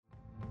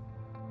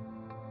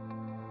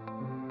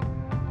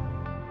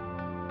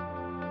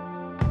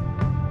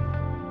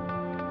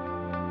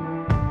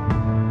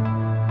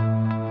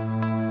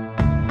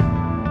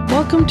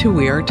Welcome to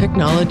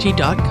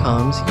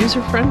WeAreTechnology.com's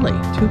User-Friendly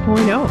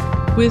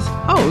 2.0 with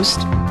host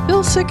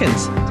Bill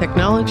Sikkens,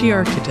 Technology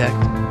Architect.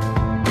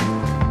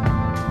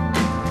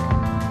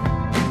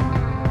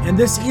 And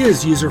this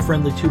is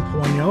User-Friendly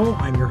 2.0.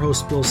 I'm your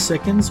host, Bill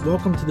Sikkens.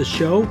 Welcome to the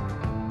show.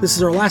 This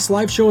is our last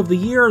live show of the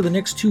year. The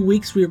next 2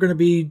 weeks, we are going to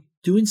be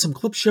doing some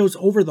clip shows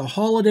over the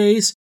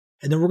holidays.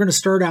 And then we're going to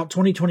start out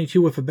 2022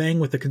 with a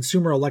bang with the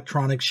Consumer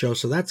Electronics Show.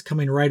 So that's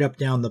coming right up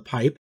down the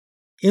pipe.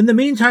 In the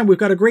meantime, we've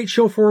got a great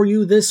show for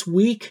you this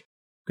week.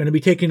 We're going to be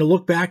taking a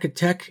look back at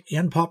tech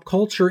and pop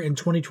culture in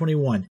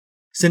 2021.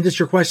 Send us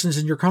your questions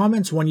and your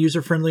comments. One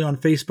User-Friendly on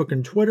Facebook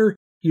and Twitter,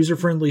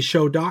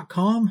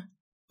 userfriendlyshow.com.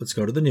 Let's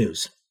go to the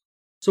news.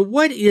 So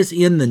what is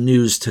in the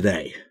news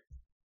today?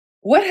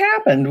 What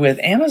happened with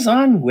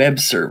Amazon Web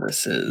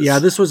Services? Yeah,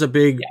 this was a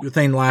big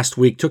thing last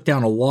week. Took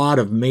down a lot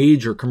of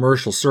major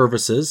commercial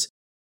services.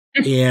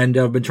 And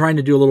I've been trying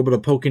to do a little bit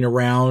of poking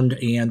around,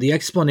 and the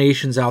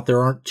explanations out there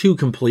aren't too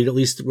complete. At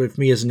least with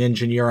me as an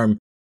engineer, I'm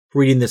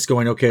reading this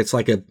going, okay, it's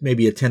like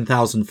maybe a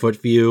 10,000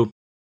 foot view.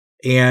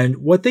 And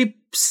what they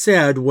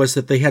said was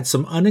that they had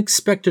some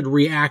unexpected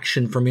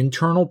reaction from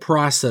internal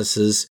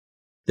processes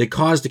that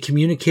caused a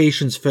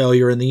communications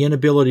failure and the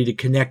inability to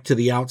connect to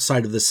the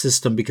outside of the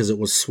system because it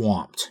was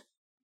swamped.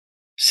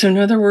 So in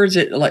other words,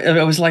 it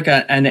was like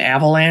an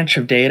avalanche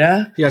of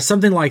data? Yeah,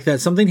 something like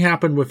that. Something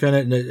happened within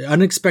it, and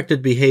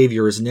unexpected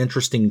behavior is an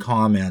interesting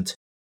comment.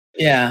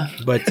 Yeah.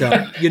 But,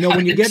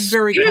 when you get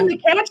very... Even the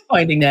cat's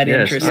finding that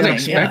interesting.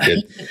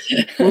 Unexpected.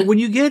 Yeah. Well, when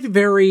you get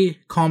very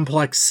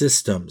complex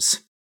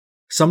systems,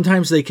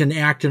 sometimes they can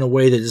act in a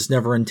way that is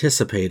never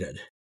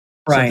anticipated.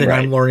 Something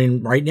I'm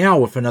learning right now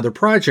with another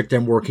project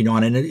I'm working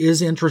on. And it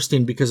is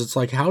interesting because it's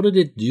like, how did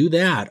it do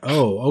that?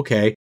 Oh,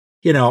 okay.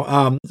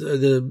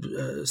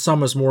 The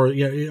sum is more,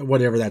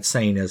 whatever that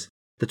saying is.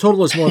 The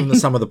total is more than the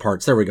sum of the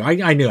parts. There we go.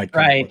 I knew I'd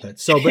come up with it.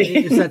 So, but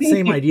it's that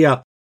same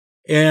idea.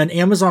 And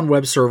Amazon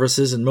Web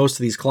Services and most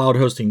of these cloud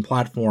hosting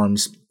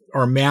platforms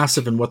are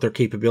massive in what their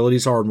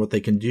capabilities are and what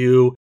they can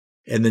do,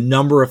 and the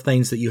number of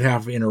things that you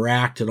have to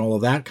interact and all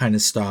of that kind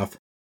of stuff.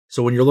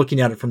 So when you're looking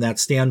at it from that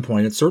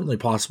standpoint, it's certainly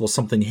possible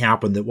something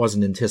happened that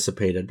wasn't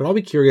anticipated. But I'll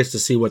be curious to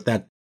see what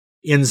that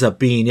ends up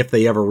being if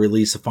they ever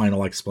release a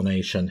final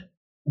explanation.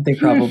 They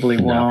probably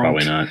won't. No,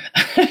 probably not.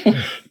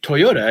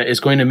 Toyota is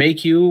going to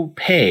make you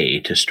pay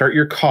to start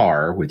your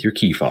car with your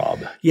key fob.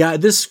 Yeah,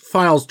 this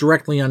files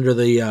directly under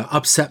the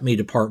upset me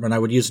department. I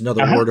would use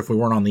another word if we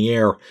weren't on the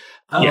air.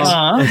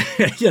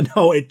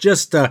 It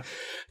just,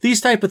 these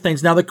type of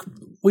things. Now,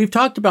 we've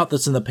talked about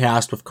this in the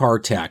past with car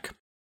tech.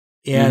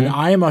 And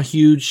I am a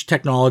huge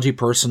technology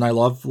person. I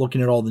love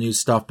looking at all the new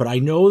stuff. But I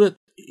know that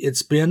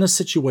it's been a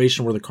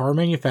situation where the car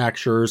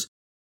manufacturers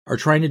are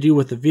trying to do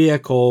with the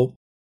vehicle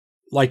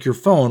like your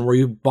phone, where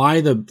you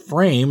buy the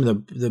frame,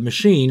 the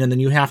machine, and then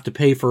you have to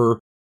pay for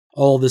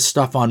all this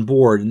stuff on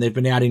board. And they've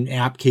been adding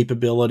app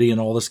capability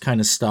and all this kind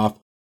of stuff.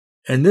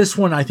 And this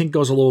one, I think,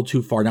 goes a little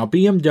too far. Now,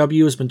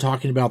 BMW has been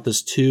talking about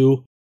this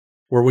too,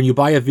 where when you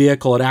buy a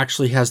vehicle, it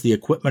actually has the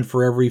equipment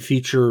for every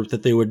feature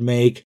that they would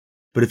make.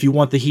 But if you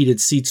want the heated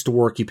seats to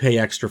work, you pay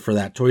extra for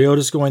that.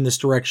 Toyota's going this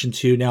direction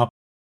too. Now,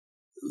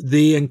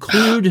 they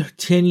include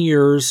 10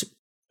 years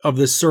of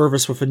this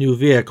service with a new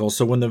vehicle.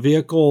 So when the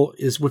vehicle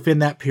is within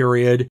that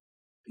period,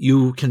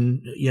 you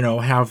can,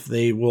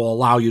 they will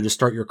allow you to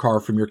start your car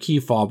from your key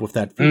fob with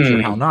that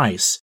feature. How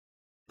nice.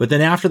 But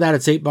then after that,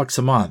 it's $8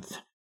 a month.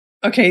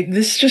 Okay.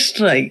 This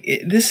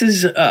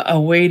is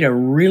a way to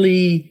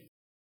really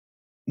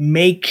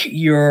make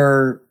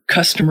your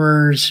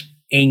customers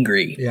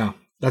angry. Yeah.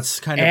 That's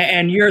kind of,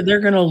 and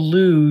they're going to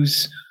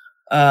lose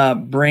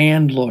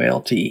brand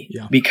loyalty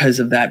because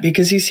of that.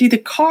 Because you see, the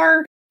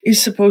car is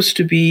supposed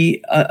to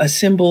be a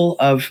symbol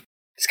of,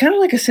 it's kind of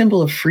like a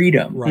symbol of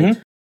freedom. Right.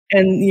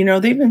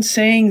 And, they've been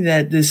saying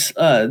that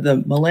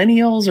the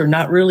millennials are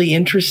not really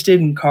interested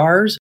in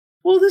cars.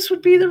 Well, this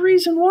would be the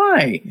reason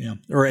why. Yeah.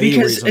 Or a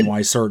reason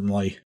why,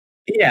 certainly.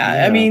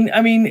 Yeah.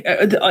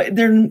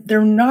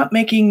 They're not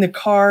making the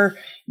car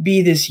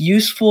be this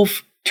useful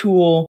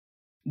tool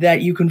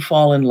that you can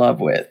fall in love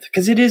with,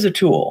 because it is a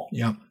tool.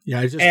 Yeah.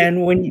 Yeah.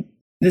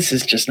 This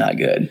is just not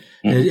good.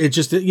 It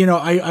just,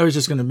 I was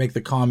just going to make the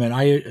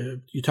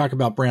comment. You talk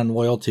about brand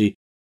loyalty.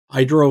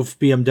 I drove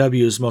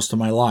BMWs most of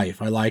my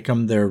life. I like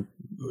them. They're,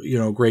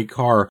 a great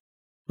car.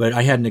 But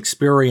I had an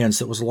experience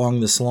that was along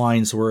this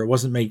lines where it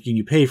wasn't making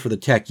you pay for the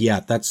tech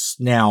yet. That's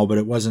now, but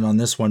it wasn't on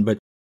this one. But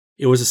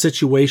it was a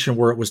situation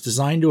where it was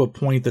designed to a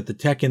point that the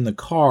tech in the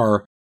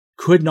car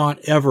could not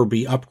ever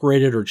be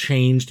upgraded or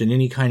changed in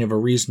any kind of a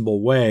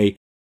reasonable way.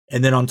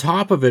 And then on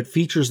top of it,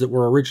 features that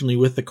were originally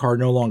with the car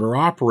no longer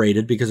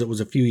operated because it was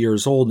a few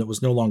years old and it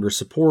was no longer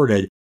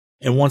supported.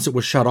 And once it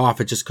was shut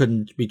off, it just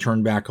couldn't be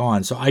turned back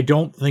on. So I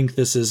don't think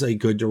this is a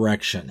good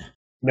direction.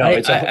 No,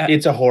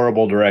 it's a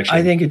horrible direction.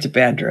 I think it's a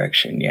bad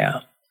direction,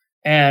 yeah.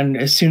 And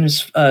as soon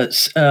as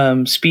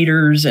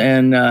speeders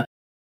and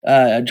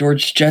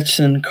George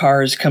Jetson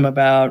cars come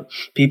about,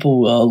 people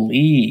will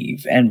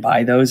leave and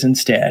buy those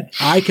instead.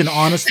 I can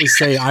honestly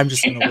say I'm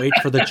just going to wait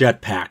for the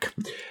jetpack.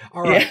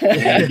 All right.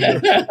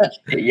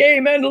 Yay,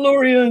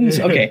 Mandalorians.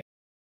 Okay.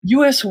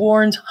 U.S.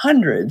 warns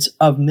hundreds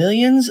of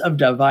millions of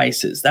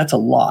devices. That's a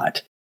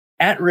lot.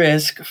 At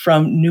risk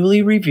from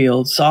newly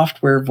revealed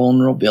software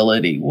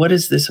vulnerability. What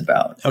is this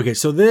about? Okay,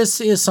 so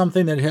this is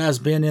something that has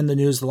been in the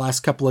news the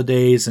last couple of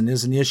days and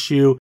is an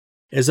issue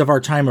as of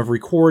our time of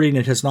recording.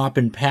 It has not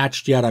been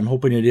patched yet. I'm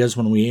hoping it is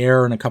when we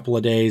air in a couple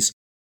of days.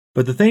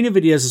 But the thing of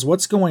it is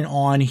what's going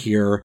on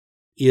here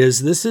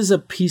is this is a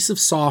piece of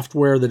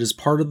software that is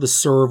part of the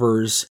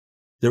servers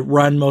that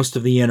run most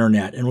of the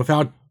internet. And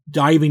without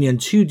diving in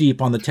too deep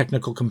on the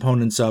technical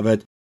components of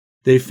it,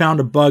 they found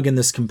a bug in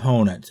this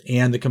component,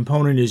 and the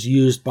component is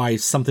used by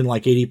something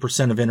like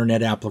 80% of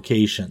internet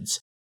applications.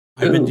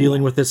 I've been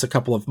dealing with this a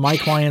couple of my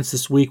clients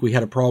this week. We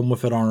had a problem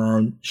with it on our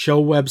own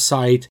show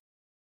website,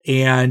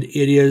 and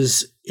it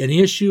is an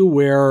issue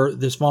where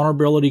this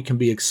vulnerability can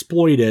be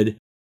exploited,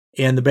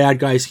 and the bad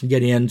guys can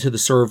get into the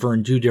server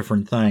and do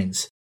different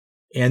things.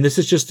 And this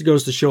is just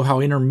goes to show how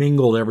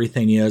intermingled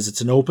everything is.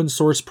 It's an open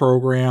source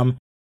program.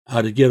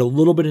 To get a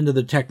little bit into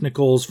the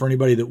technicals for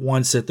anybody that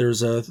wants it,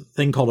 there's a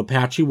thing called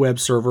Apache Web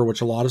Server,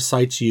 which a lot of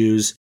sites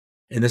use,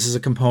 and this is a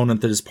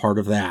component that is part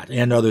of that,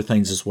 and other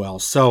things as well.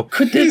 So,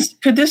 could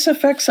this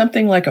affect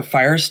something like a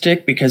Fire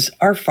Stick? Because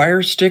our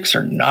Fire Sticks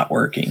are not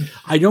working.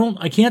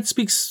 I can't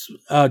speak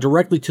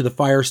directly to the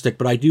Fire Stick,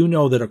 but I do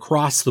know that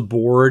across the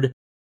board,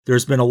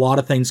 there's been a lot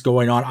of things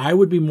going on. I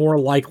would be more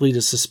likely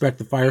to suspect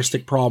the Fire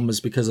Stick problem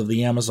is because of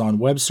the Amazon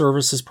Web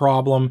Services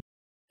problem,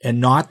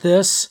 and not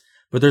this.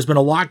 But there's been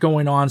a lot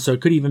going on, so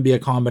it could even be a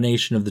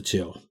combination of the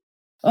two.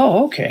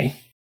 Oh, okay.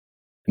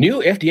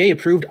 New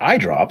FDA-approved eye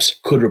drops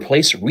could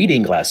replace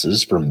reading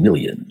glasses for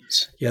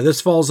millions. Yeah,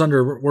 this falls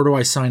under where do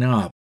I sign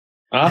up?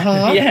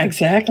 Uh-huh. Yeah,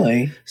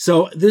 exactly.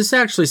 So this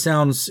actually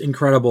sounds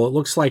incredible. It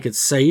looks like it's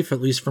safe, at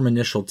least from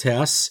initial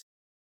tests.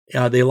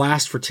 They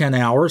last for 10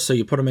 hours, so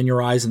you put them in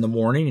your eyes in the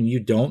morning, and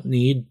you don't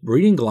need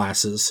reading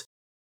glasses.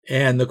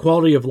 And the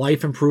quality of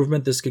life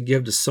improvement this could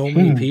give to so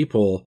many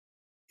people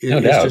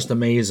is just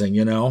amazing,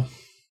 you know?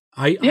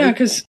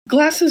 Because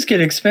glasses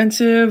get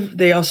expensive.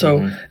 They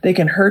also they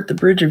can hurt the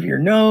bridge of your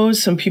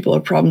nose. Some people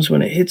have problems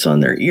when it hits on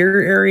their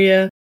ear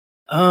area.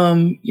 All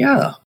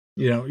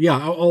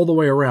the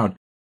way around.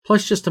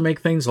 Plus, just to make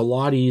things a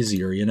lot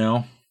easier, you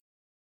know.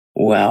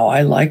 Wow,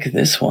 I like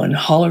this one.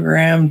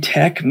 Hologram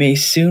tech may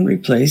soon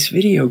replace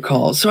video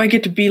calls. So I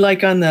get to be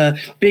like on the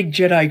big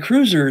Jedi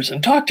cruisers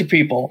and talk to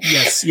people.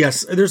 Yes.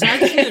 There's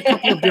actually a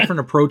couple of different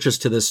approaches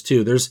to this,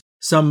 too. There's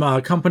some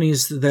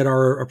companies that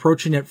are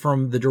approaching it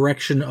from the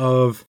direction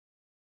of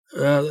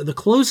the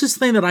closest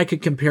thing that I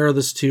could compare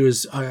this to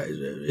is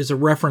a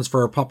reference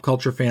for our pop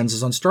culture fans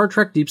is on Star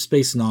Trek Deep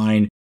Space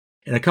Nine.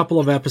 In a couple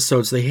of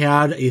episodes, they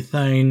had a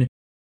thing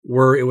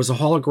where it was a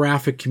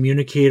holographic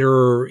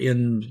communicator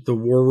in the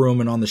war room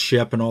and on the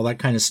ship and all that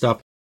kind of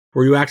stuff,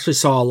 where you actually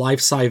saw a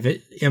life-size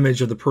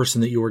image of the person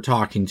that you were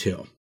talking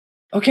to.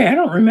 Okay, I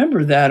don't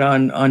remember that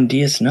on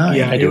DS9.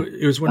 Yeah,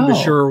 it was when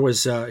Bashir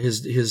was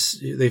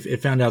they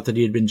found out that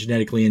he had been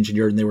genetically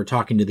engineered, and they were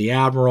talking to the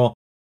Admiral,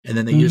 and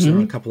then they used it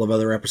on a couple of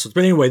other episodes.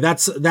 But anyway,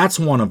 that's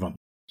one of them.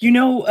 You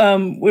know,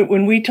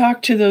 when we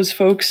talked to those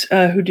folks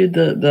who did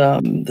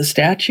the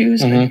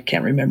statues, I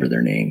can't remember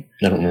their name.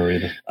 I don't remember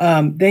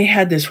either. They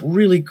had this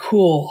really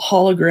cool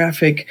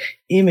holographic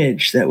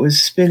image that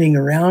was spinning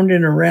around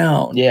and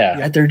around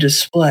at their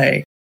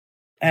display.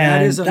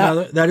 And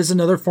that is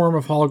another form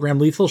of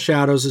hologram. Lethal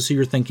Shadows is who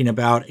you're thinking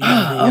about.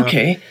 And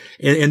okay.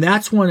 And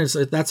that's a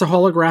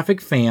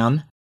holographic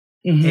fan.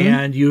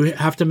 And you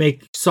have to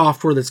make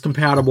software that's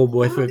compatible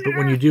with it. But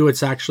when you do,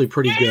 it's actually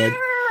pretty good.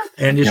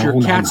 And is your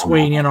cat's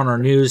weighing in on our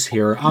news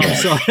here?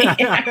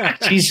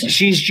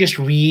 She's just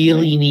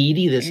really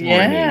needy this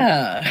morning.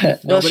 Yeah.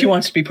 Well, she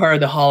wants to be part of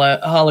the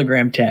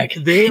hologram tech.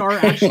 They are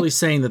actually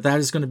saying that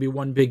is going to be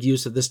one big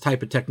use of this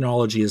type of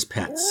technology as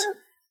pets.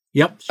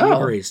 Yep, she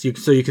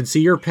agrees. So you can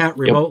see your pet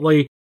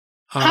remotely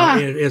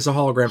as a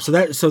hologram.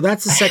 So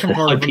that's the second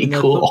part of it.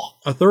 Cool.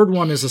 A third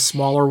one is a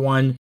smaller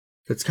one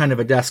that's kind of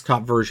a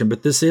desktop version,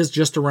 but this is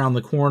just around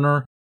the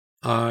corner.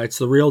 It's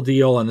the real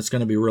deal, and it's going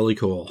to be really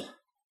cool.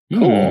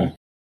 Cool.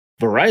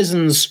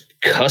 Verizon's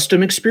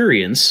custom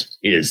experience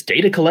is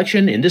data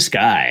collection in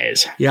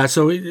disguise. Yeah,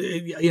 so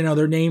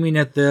they're naming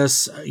it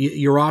this.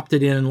 You're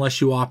opted in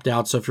unless you opt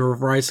out. So if you're a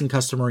Verizon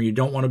customer, you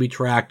don't want to be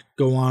tracked,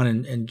 go on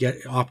and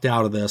opt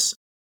out of this.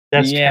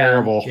 That's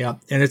terrible. Yeah,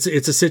 and it's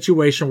a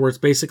situation where it's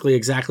basically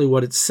exactly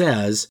what it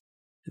says,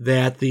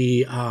 that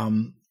the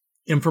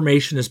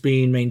information is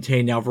being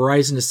maintained. Now,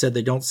 Verizon has said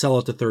they don't sell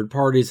it to third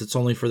parties. It's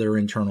only for their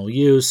internal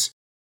use.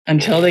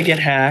 Until they get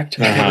hacked.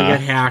 Until they get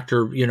hacked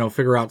or,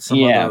 figure out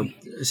some other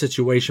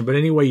situation. But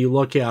anyway, you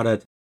look at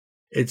it,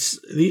 it's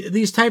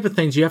these type of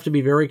things, you have to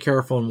be very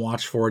careful and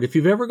watch for it. If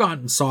you've ever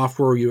gotten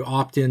software where you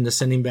opt in to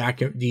sending back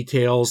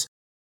details,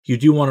 you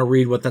do want to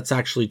read what that's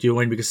actually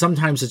doing, because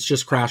sometimes it's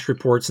just crash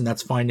reports, and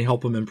that's fine to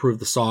help them improve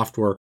the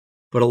software.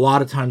 But a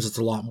lot of times it's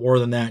a lot more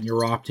than that, and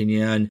you're opting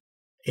in.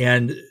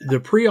 And the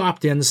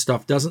pre-opt-in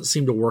stuff doesn't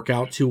seem to work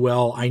out too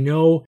well. I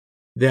know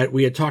that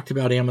we had talked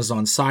about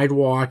Amazon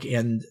Sidewalk,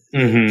 and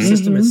the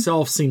system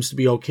itself seems to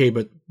be okay,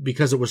 but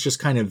because it was just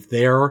kind of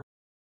there,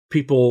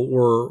 people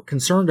were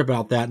concerned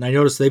about that. And I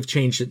noticed they've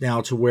changed it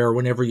now to where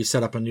whenever you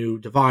set up a new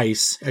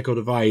device, Echo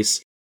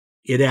device,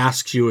 it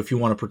asks you if you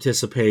want to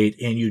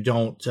participate, and you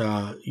don't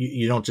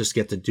just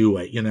get to do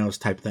it,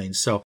 type things.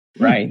 So,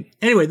 right.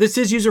 Anyway, this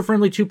is User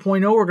Friendly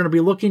 2.0. We're going to be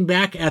looking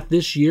back at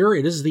this year.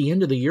 It is the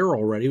end of the year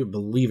already,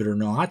 believe it or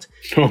not.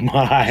 Oh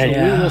my! So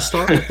we will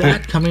start with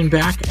that coming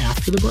back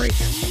after the break.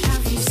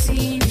 Have you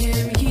seen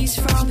him? He's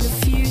from the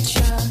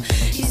future.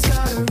 He's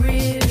got a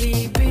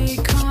really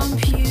big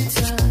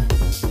computer,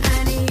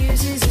 and he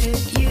uses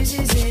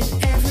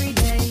it every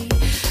day,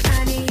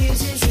 and he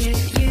uses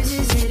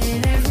it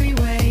in every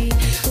way.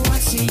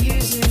 What's he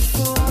use it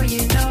for?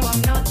 You know,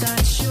 I'm not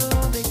that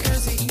sure,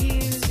 because it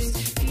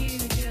uses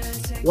future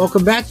technology.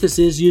 Welcome back. This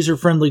is User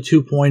Friendly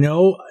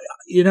 2.0.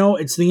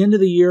 It's the end of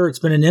the year. It's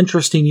been an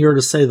interesting year,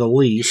 to say the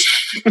least.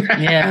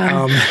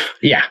 Yeah.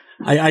 Yeah.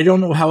 I don't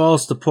know how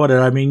else to put it.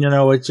 I mean,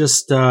 it's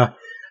just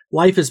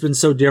life has been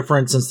so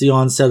different since the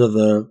onset of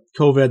the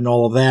COVID and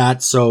all of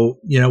that. So,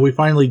 we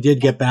finally did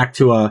get back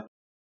to a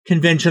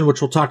convention,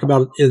 which we'll talk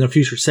about in a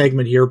future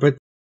segment here. But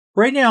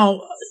right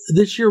now,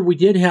 this year, we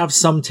did have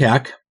some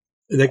tech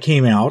that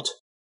came out,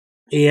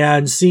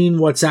 and seeing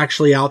what's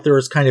actually out there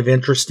is kind of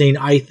interesting.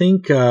 I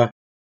think,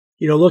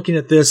 looking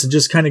at this and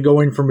just kind of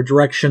going from a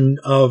direction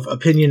of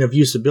opinion of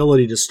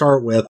usability to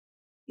start with,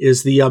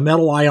 is the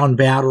metal ion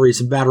batteries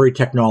and battery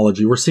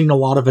technology. We're seeing a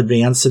lot of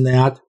advance in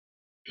that.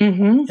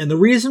 Mm-hmm. And the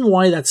reason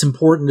why that's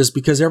important is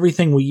because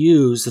everything we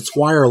use that's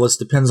wireless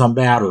depends on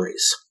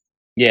batteries.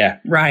 Yeah.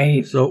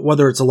 Right. So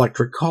whether it's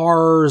electric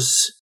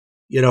cars,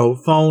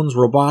 phones,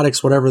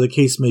 robotics, whatever the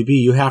case may be,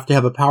 you have to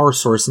have a power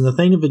source. And the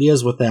thing of it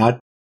is with that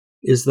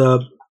is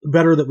the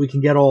better that we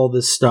can get all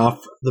this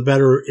stuff, the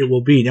better it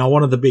will be. Now,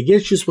 one of the big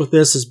issues with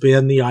this has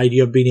been the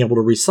idea of being able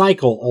to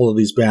recycle all of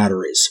these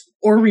batteries.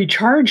 Or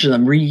recharge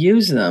them,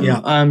 reuse them. Yeah.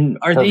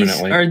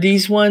 Are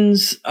these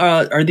ones?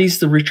 Are these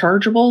the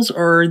rechargeables,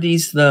 or are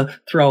these the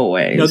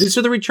throwaways? No, these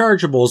are the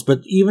rechargeables.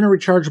 But even a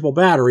rechargeable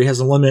battery has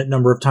a limited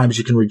number of times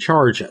you can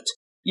recharge it.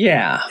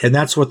 Yeah, and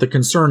that's what the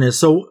concern is.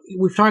 So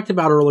we've talked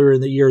about earlier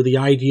in the year the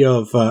idea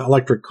of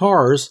electric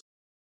cars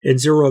and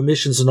zero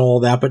emissions and all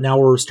that. But now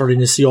we're starting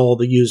to see all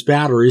the used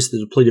batteries, the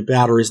depleted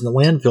batteries in the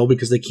landfill,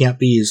 because they can't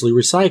be easily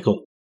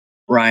recycled.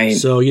 Right.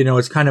 So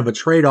it's kind of a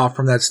trade-off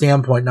from that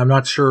standpoint, and I'm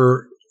not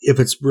sure if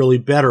it's really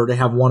better to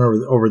have one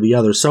over the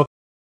other. So,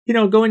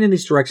 going in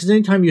these directions,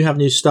 anytime you have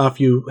new stuff,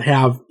 you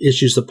have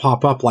issues that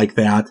pop up like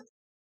that.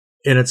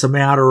 And it's a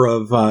matter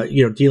of,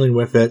 dealing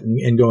with it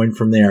and going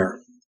from there.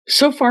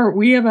 So far,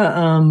 we have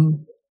a,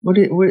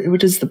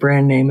 what is the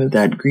brand name of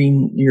that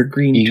your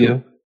green Ego?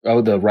 tool?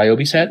 Oh, the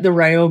Ryobi set? The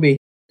Ryobi.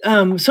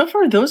 So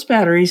far, those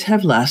batteries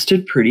have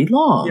lasted pretty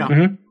long. Yeah.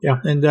 Mm-hmm. Yeah.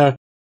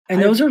 And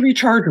those are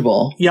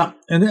rechargeable. Yeah.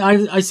 And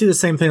I see the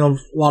same thing on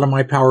a lot of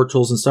my power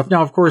tools and stuff.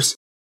 Now, of course,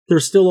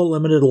 there's still a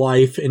limited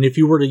life, and if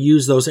you were to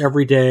use those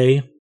every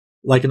day,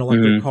 like an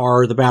electric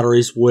car, the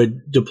batteries would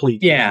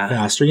deplete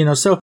faster,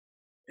 So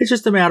it's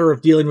just a matter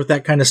of dealing with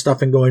that kind of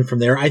stuff and going from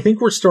there. I think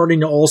we're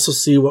starting to also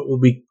see what will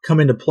come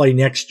into play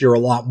next year a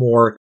lot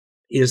more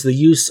is the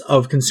use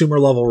of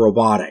consumer-level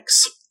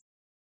robotics.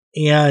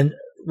 And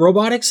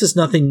robotics is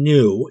nothing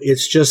new.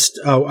 It's just,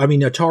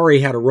 Atari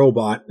had a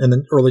robot in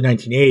the early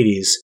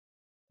 1980s,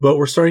 but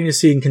we're starting to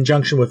see in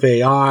conjunction with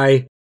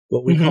AI,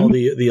 what we call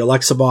the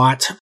Alexa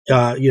bot,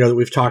 that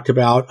we've talked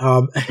about,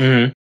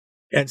 and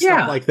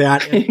stuff like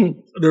that. And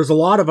there's a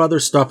lot of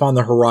other stuff on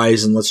the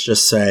horizon, let's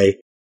just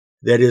say,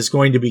 that is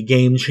going to be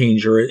game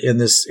changer in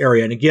this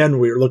area. And again,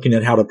 we're looking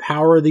at how to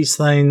power these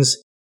things,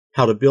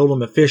 how to build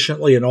them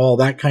efficiently, and all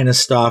that kind of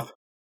stuff.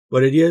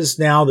 But it is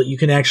now that you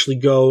can actually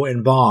go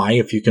and buy,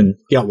 if you can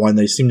get one.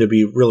 They seem to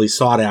be really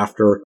sought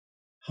after.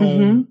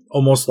 Home,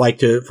 almost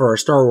like for our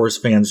Star Wars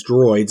fans,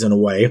 droids in a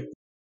way.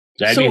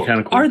 That'd be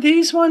kind of cool. Are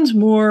these ones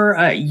more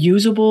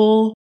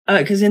usable?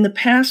 Because in the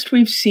past,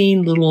 we've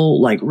seen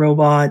little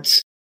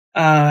robots.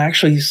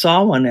 Actually, you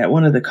saw one at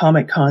one of the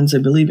Comic Cons, I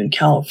believe, in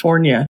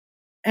California.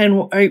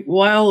 And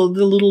while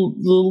the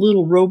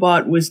little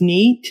robot was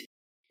neat,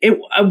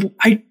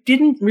 I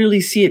didn't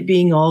really see it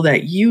being all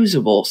that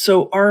usable.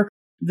 So are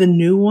the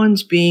new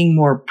ones being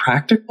more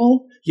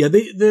practical? Yeah,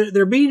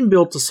 they're being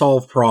built to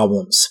solve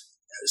problems.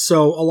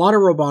 So a lot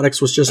of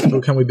robotics was just,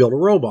 can we build a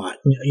robot?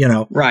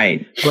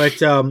 Right.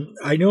 But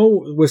I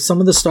know with some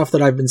of the stuff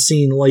that I've been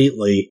seeing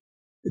lately,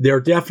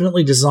 they're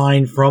definitely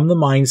designed from the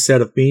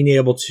mindset of being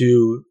able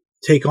to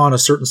take on a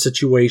certain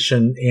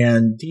situation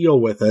and deal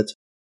with it.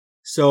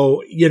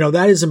 So,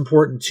 that is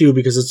important too,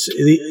 because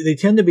they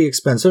tend to be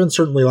expensive, and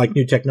certainly like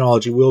new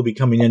technology will be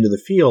coming into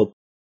the field.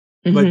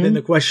 But then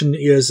the question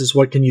is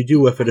what can you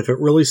do with it? If it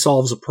really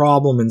solves a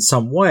problem in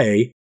some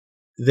way,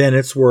 then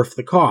it's worth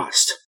the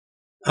cost.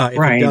 If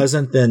it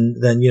doesn't, then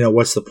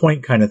what's the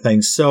point kind of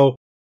thing. So,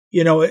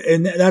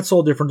 and that's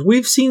all different.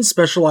 We've seen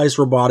specialized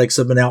robotics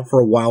have been out for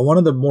a while. One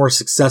of the more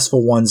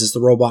successful ones is the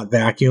robot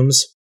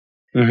vacuums.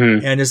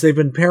 And as they've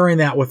been pairing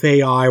that with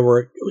AI, where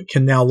it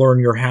can now learn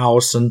your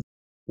house and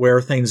where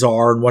things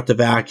are and what to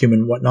vacuum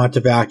and what not to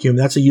vacuum.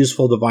 That's a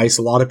useful device.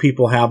 A lot of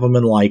people have them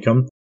and like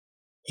them.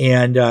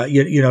 And,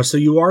 so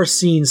you are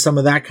seeing some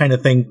of that kind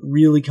of thing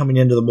really coming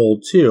into the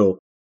mold too.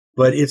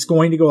 But it's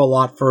going to go a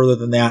lot further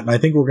than that. And I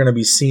think we're going to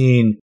be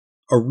seeing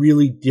a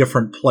really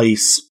different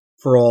place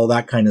for all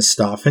that kind of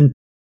stuff. And,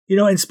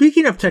 and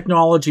speaking of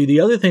technology, the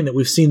other thing that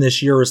we've seen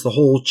this year is the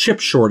whole chip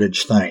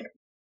shortage thing.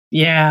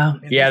 Yeah.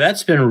 Yeah,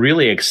 that's been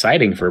really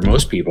exciting for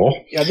most people.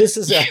 Yeah, this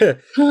has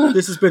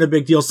been a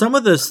big deal. Some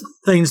of the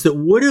things that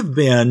would have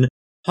been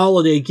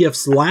holiday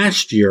gifts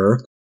last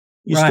year,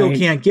 you still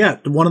can't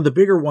get. One of the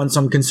bigger ones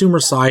on consumer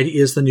side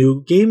is the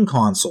new game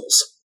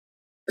consoles.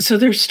 So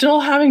they're still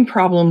having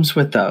problems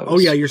with those. Oh,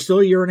 yeah. You're still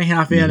a year and a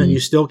half in and you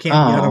still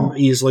can't get them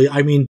easily.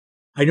 I mean,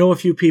 I know a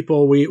few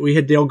people. We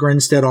had Dale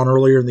Grinstead on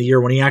earlier in the year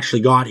when he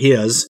actually got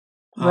his.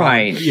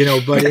 Right.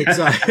 But it's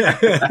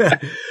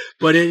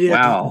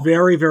it's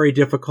very, very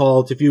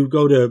difficult. If you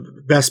go to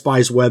Best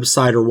Buy's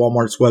website or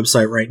Walmart's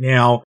website right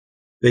now,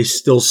 they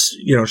still,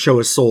 show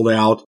is sold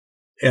out.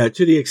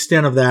 To the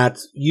extent of that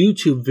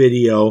YouTube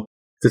video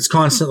that's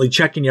constantly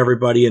checking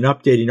everybody and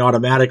updating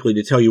automatically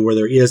to tell you where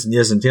there is and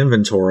isn't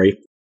inventory.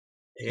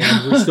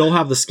 And we still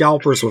have the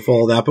scalpers with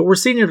all that, but we're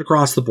seeing it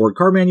across the board.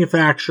 Car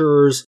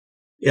manufacturers,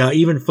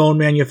 even phone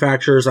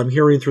manufacturers. I'm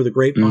hearing through the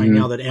grapevine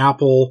now that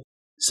Apple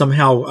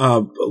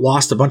somehow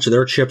lost a bunch of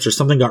their chips or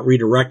something got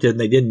redirected and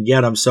they didn't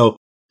get them. So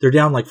they're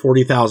down like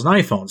 40,000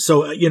 iPhones.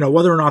 So,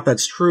 whether or not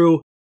that's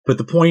true, but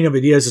the point of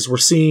it is we're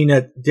seeing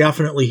it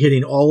definitely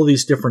hitting all of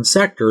these different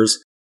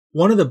sectors.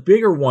 One of the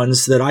bigger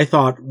ones that I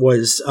thought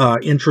was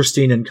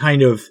interesting and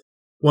kind of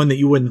one that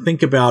you wouldn't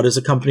think about is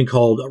a company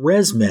called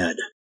ResMed.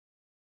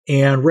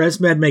 And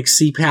ResMed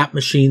makes CPAP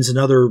machines and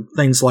other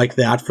things like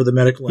that for the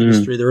medical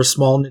industry. They're a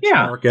small niche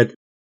market,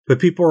 but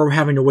people are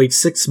having to wait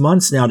 6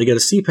 months now to get a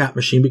CPAP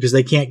machine because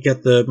they can't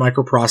get the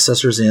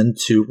microprocessors in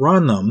to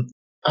run them.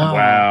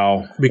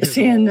 Wow.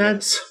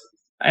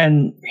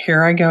 And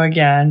here I go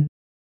again.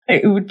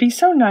 It would be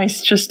so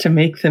nice just to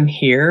make them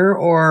here,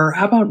 or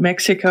how about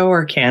Mexico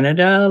or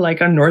Canada,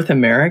 like on North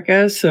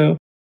America? So,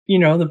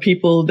 the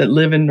people that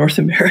live in North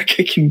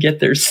America can get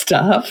their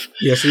stuff.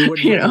 Yeah, so you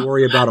wouldn't have to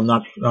worry about them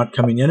not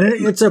coming in. And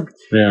it's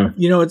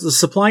the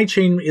supply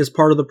chain is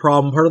part of the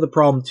problem. Part of the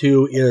problem,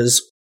 too,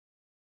 is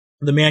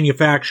the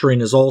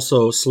manufacturing is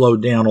also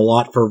slowed down a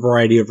lot for a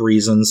variety of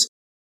reasons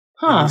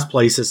in these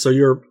places. So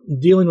you're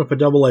dealing with a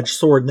double-edged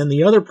sword. And then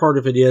the other part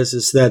of it is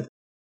that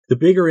the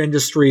bigger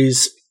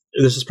industries,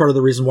 this is part of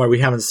the reason why we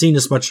haven't seen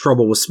as much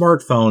trouble with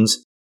smartphones,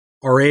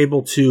 are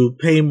able to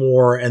pay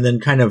more and then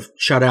kind of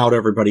shut out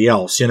everybody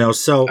else,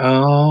 so.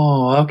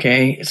 Oh,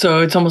 okay. So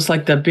it's almost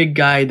like the big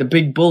guy, the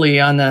big bully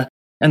on the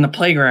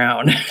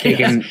playground.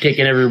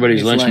 taking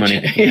everybody's lunch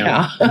money.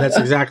 Yeah. And that's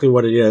exactly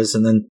what it is.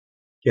 And then,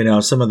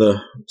 some of the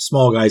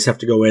small guys have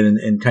to go in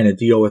and kind of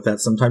deal with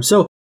that sometimes.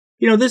 So,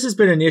 this has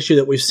been an issue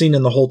that we've seen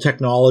in the whole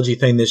technology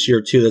thing this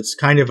year too. That's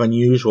kind of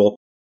unusual.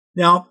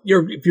 Now,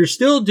 if you're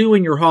still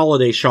doing your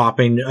holiday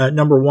shopping,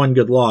 number one,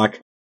 good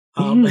luck.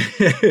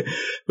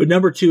 But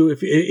number two,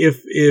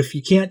 if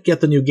you can't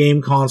get the new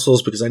game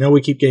consoles, because I know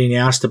we keep getting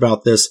asked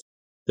about this,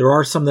 there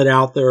are some that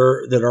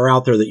are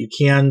out there that you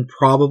can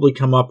probably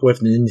come up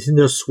with.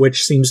 Nintendo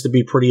Switch seems to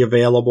be pretty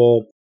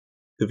available.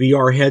 The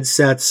VR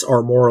headsets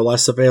are more or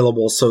less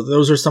available. So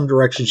those are some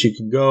directions you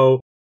can go.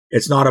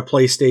 It's not a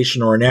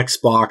PlayStation or an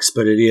Xbox,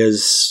 but it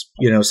is,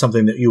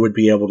 something that you would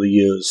be able to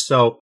use.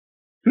 So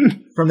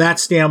from that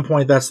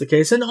standpoint, that's the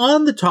case. And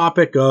on the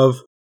topic of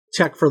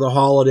tech for the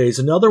holidays,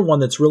 another one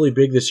that's really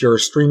big this year are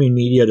streaming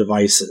media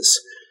devices.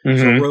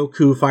 So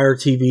Roku, Fire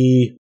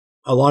TV,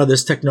 a lot of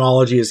this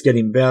technology is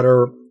getting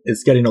better.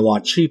 It's getting a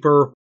lot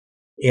cheaper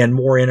and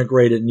more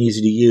integrated and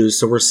easy to use.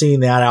 So we're seeing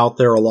that out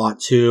there a lot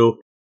too.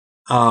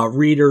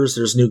 Readers,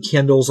 there's new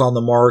Kindles on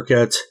the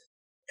market,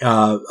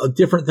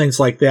 different things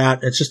like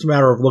that. It's just a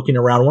matter of looking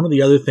around. One of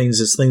the other things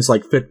is things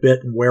like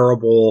Fitbit and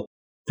wearable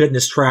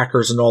fitness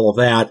trackers and all of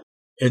that.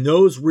 And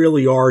those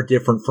really are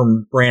different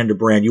from brand to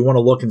brand. You want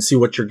to look and see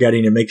what you're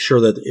getting and make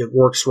sure that it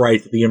works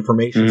right, that the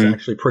information is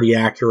actually pretty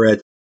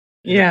accurate.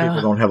 Yeah.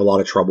 People don't have a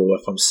lot of trouble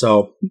with them.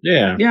 So,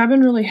 yeah, I've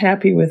been really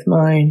happy with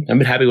mine. I've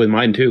been happy with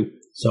mine too.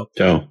 So,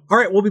 all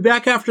right, we'll be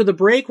back after the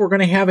break. We're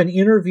going to have an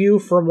interview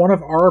from one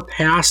of our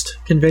past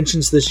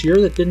conventions this year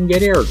that didn't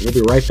get aired. We'll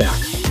be right back.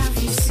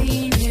 Have you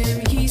seen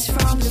him? He's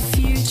from the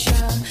future.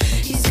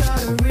 He's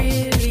got a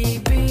really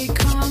big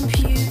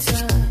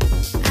computer,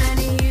 and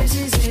he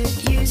uses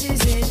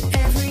it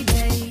every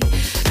day,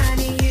 and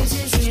he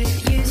uses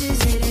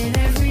it in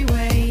every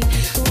way.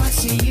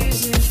 What's he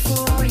use it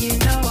for?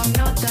 I'm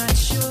not that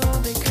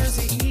sure, because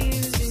it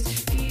uses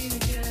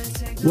future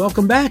technology.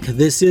 Welcome back.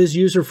 This is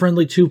User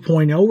Friendly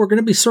 2.0. We're going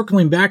to be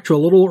circling back to a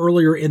little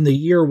earlier in the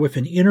year with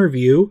an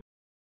interview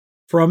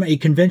from a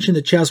convention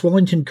that Chaz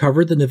Wellington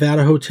covered. The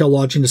Nevada Hotel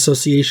Lodging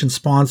Association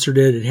sponsored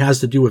it. It has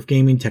to do with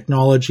gaming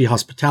technology,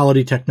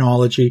 hospitality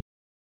technology,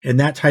 and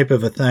that type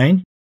of a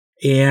thing.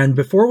 And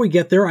before we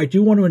get there, I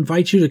do want to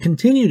invite you to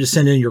continue to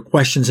send in your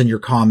questions and your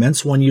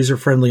comments, one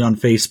user-friendly on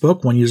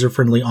Facebook, one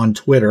user-friendly on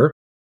Twitter.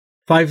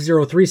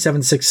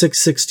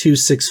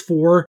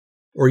 503-766-6264,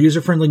 or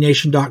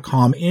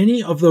userfriendlynation.com.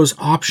 Any of those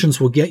options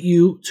will get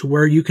you to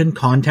where you can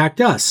contact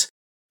us.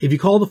 If you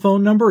call the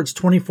phone number, it's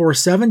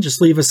 24/7.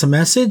 Just leave us a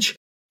message.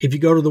 If you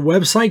go to the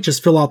website,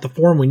 just fill out the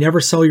form. We never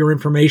sell your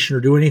information or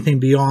do anything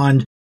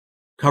beyond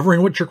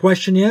covering what your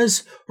question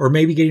is, or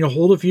maybe getting a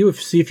hold of you,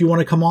 see if you want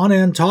to come on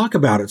and talk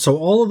about it. So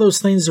all of those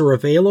things are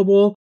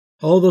available.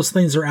 All of those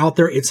things are out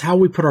there. It's how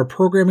we put our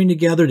programming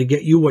together to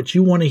get you what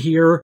you want to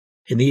hear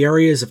in the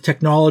areas of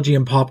technology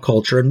and pop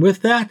culture. And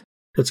with that,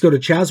 let's go to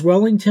Chaz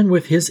Wellington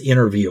with his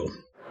interview.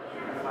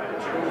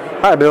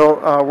 Hi, Bill.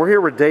 We're here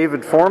with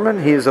David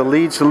Foreman. He is a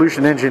lead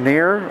solution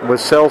engineer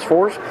with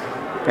Salesforce,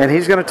 and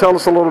he's going to tell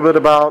us a little bit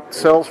about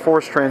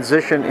Salesforce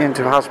transition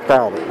into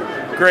hospitality.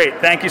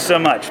 Great. Thank you so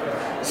much.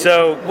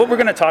 So what we're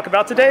going to talk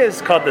about today is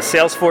called the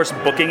Salesforce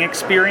booking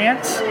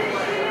experience.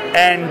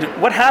 And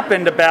what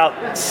happened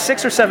about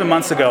 6 or 7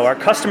 months ago, our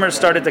customers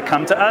started to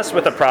come to us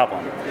with a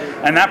problem.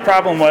 And that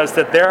problem was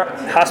that their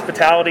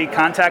hospitality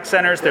contact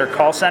centers, their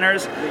call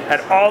centers, had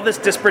all this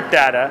disparate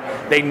data.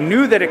 They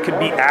knew that it could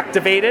be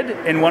activated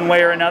in one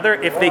way or another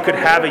if they could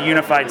have a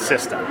unified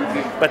system.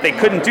 But they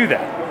couldn't do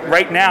that.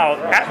 Right now,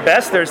 at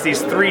best, there's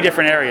these 3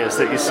 different areas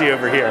that you see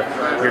over here.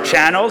 Your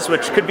channels,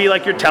 which could be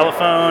like your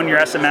telephone, your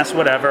SMS,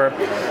 whatever.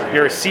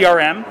 Your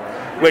CRM,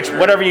 which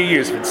whatever you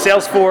use, if it's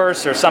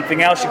Salesforce or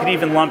something else, you could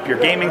even lump your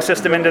gaming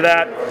system into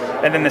that.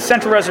 And then the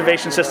central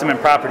reservation system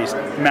and properties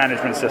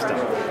management system.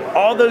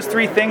 All those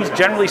 3 things,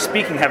 generally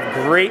speaking, have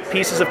great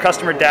pieces of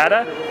customer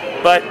data,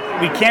 but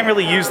we can't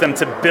really use them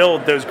to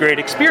build those great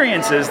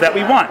experiences that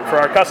we want for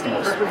our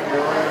customers.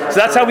 So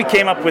that's how we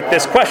came up with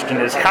this question,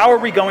 is how are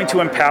we going to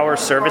empower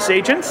service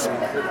agents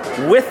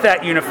with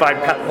that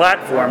unified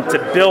platform to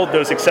build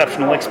those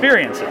exceptional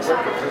experiences?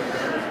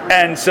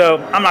 And so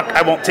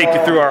I won't take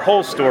you through our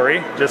whole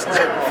story, just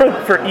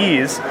for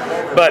ease,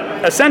 but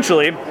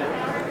essentially,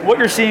 what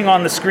you're seeing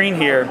on the screen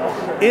here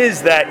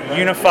is that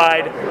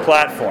unified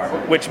platform,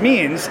 which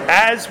means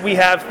as we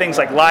have things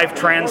like live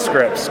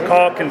transcripts,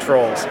 call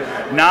controls,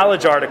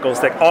 knowledge articles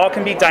that all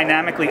can be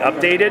dynamically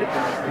updated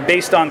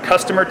based on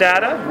customer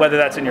data, whether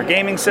that's in your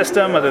gaming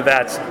system, whether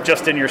that's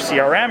just in your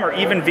CRM, or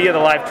even via the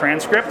live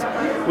transcript,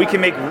 we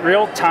can make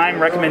real-time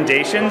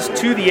recommendations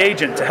to the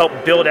agent to help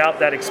build out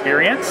that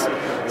experience.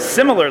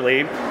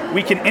 Similarly,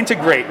 we can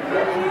integrate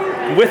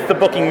with the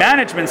booking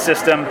management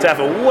system to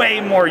have a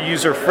way more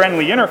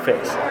user-friendly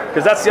interface.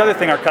 Because that's the other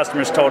thing our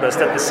customers told us,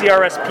 that the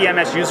CRS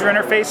PMS user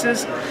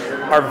interfaces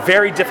are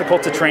very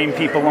difficult to train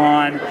people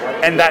on,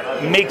 and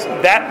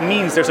that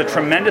means there's a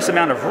tremendous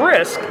amount of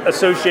risk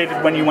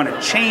associated when you want to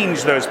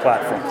change those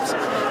platforms.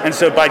 And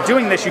so by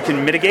doing this, you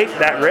can mitigate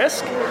that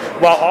risk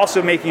while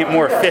also making it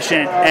more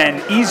efficient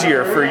and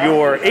easier for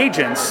your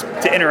agents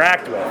to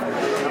interact with.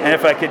 And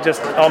if I could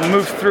I'll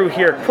move through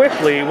here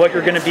quickly. What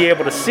you're going to be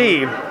able to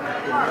see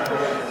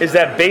is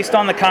that based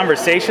on the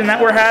conversation that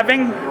we're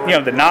having,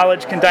 the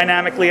knowledge can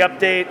dynamically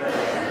update,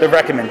 the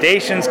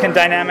recommendations can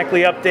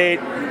dynamically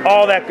update,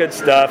 all that good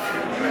stuff.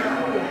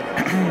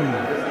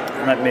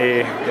 Let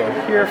me go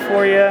here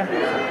for you.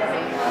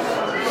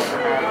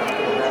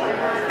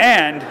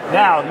 And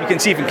now you can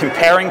see even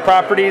comparing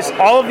properties.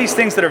 All of these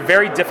things that are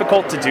very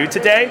difficult to do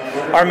today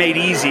are made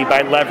easy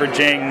by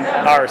leveraging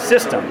our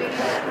system.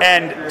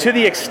 And to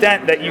the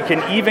extent that you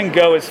can even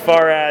go as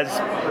far as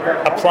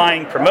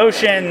applying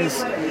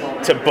promotions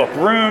to book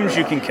rooms,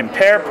 you can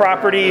compare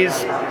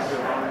properties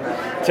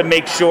to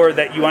make sure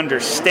that you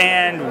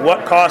understand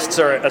what costs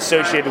are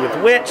associated with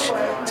which,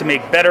 to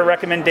make better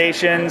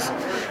recommendations.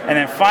 And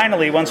then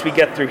finally, once we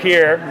get through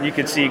here, you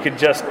can see you could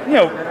just,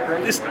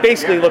 this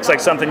basically looks like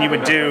something you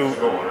would do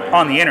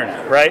on the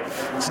internet, right?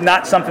 It's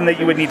not something that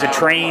you would need to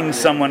train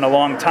someone a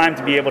long time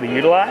to be able to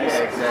utilize.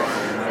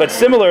 But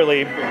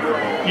similarly,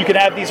 you can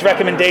have these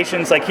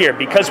recommendations like here.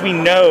 Because we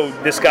know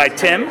this guy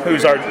Tim,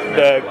 who's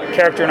the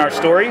character in our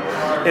story,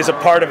 is a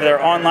part of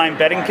their online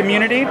betting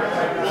community,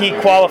 he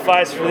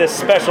qualifies for this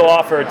special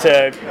offer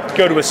to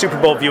go to a Super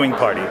Bowl viewing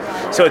party.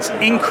 So it's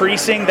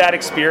increasing that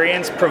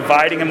experience,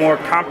 providing a more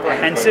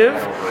comprehensive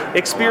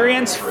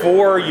experience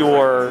for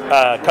your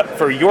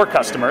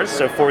customers,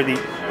 so for the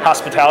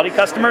hospitality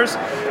customers.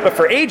 But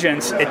for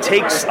agents, it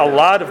takes a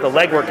lot of the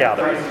legwork out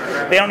of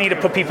it. They don't need to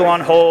put people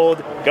on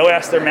hold, go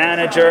ask their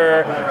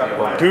manager,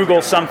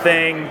 Google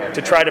something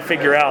to try to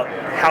figure out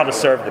how to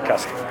serve the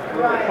customer.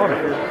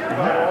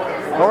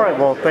 All right,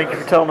 well, thank you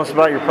for telling us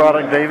about your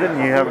product, David, and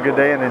you have a good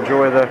day and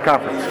enjoy the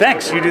conference.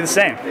 Thanks, you do the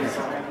same.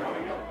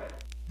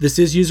 This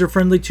is User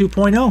Friendly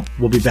 2.0.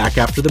 We'll be back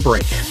after the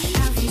break.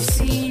 Have you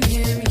seen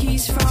him?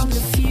 He's from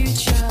the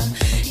future.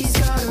 He's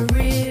got a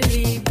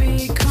really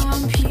big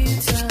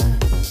computer,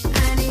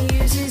 and he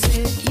uses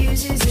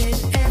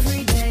it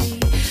every day.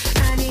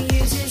 And he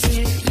uses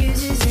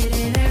it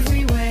in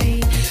every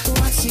way.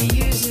 What's he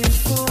use it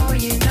for?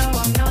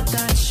 I'm not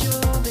that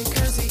sure,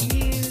 because it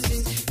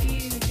uses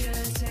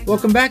future.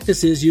 Welcome back.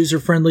 This is User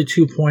Friendly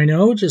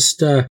 2.0.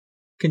 Just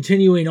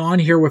continuing on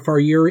here with our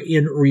year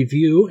in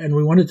review, and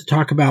we wanted to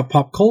talk about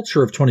pop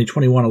culture of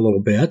 2021 a little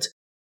bit.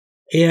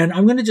 And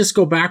I'm going to just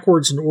go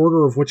backwards in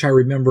order of which I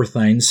remember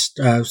things.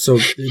 So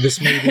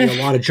this may be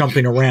a lot of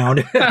jumping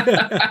around.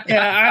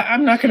 Yeah,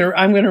 I'm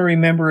going to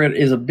remember it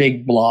as a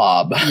big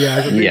blob. Yeah,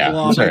 as a big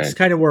blob. Sorry. That's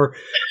kind of where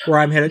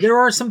I'm headed. There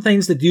are some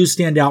things that do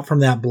stand out from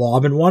that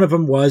blob, and one of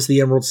them was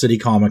the Emerald City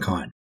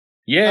Comic-Con.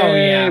 Yay! Oh,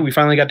 yeah. We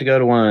finally got to go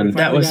to one.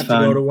 That was To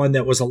fun. go to one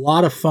that was a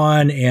lot of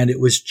fun, and it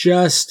was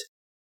just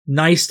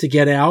nice to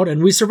get out,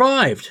 and we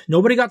survived.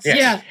 Nobody got sick.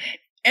 Yeah.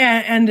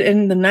 And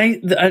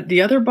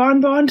the other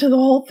bonbon to the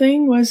whole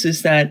thing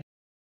is that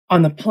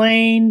on the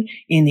plane,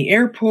 in the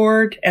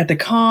airport, at the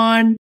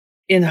con,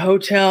 in the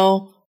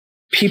hotel,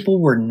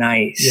 people were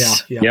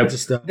nice. Yeah. Yep.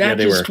 That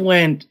they just were.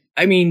 went.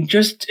 I mean,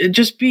 just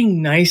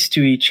being nice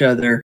to each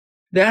other.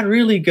 That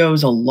really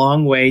goes a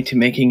long way to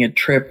making a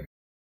trip.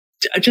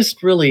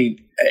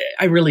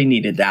 I really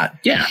needed that.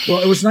 Yeah.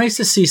 Well, it was nice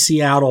to see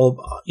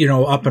Seattle,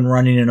 up and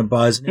running in a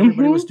buzz, and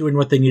everybody was doing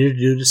what they needed to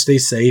do to stay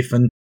safe,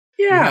 and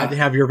you had to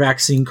have your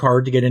vaccine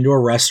card to get into a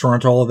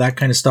restaurant, all of that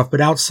kind of stuff.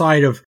 But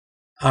outside of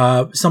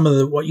some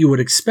of what you would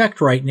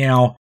expect right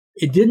now,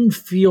 it didn't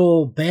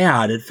feel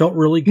bad. It felt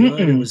really good.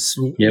 It was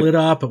lit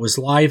up. It was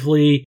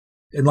lively.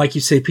 And like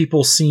you say,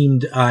 people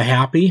seemed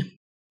happy.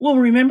 Well,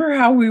 remember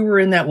how we were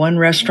in that one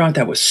restaurant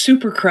that was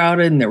super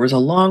crowded and there was a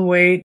long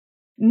wait?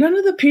 None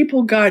of the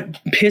people got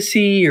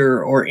pissy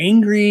or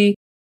angry.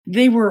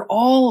 They were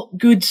all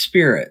good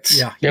spirits.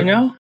 Yeah. You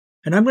know?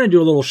 And I'm going to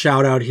do a little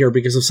shout out here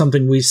because of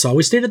something we saw.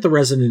 We stayed at the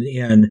Residence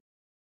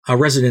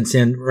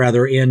Inn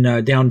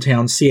in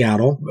downtown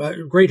Seattle.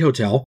 Great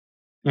hotel.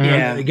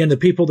 Yeah. Again, the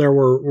people there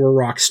were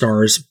rock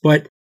stars.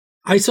 But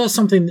I saw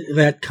something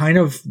that kind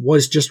of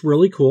was just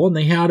really cool. And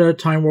they had a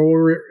time where we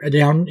were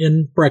down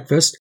in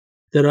breakfast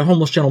that a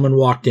homeless gentleman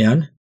walked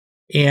in.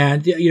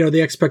 And,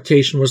 the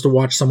expectation was to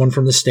watch someone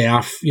from the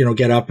staff,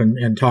 get up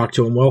and talk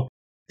to him. Well,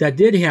 that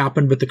did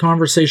happen, but the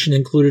conversation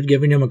included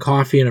giving him a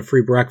coffee and a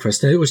free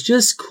breakfast. And it was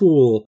just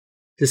cool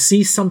to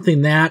see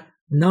something that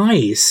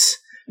nice.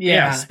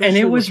 Yeah. And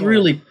it was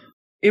really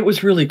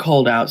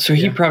cold out. So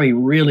he probably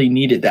really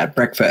needed that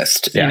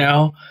breakfast, you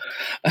know?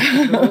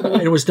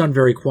 And it was done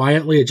very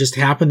quietly. It just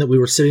happened that we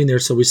were sitting there.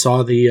 So we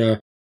saw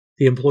the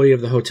employee of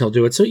the hotel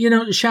do it. So,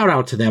 shout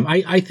out to them.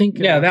 I think.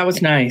 Yeah, that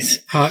was nice.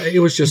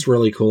 It was just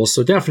really cool.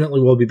 So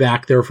definitely we'll be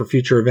back there for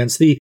future events.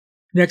 The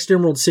next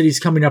Emerald City is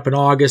coming up in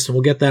August, and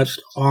we'll get that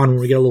on when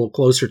we get a little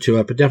closer to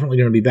it, but definitely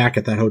going to be back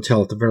at that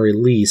hotel at the very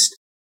least.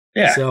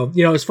 Yeah. So,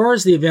 as far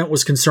as the event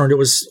was concerned, it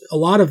was a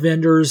lot of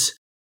vendors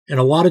and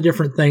a lot of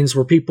different things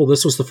where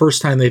this was the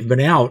first time they've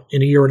been out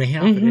in a year and a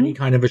half at any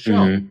kind of a show.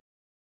 Mm-hmm.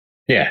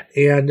 Yeah.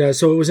 And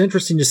so it was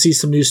interesting to see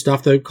some new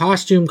stuff. The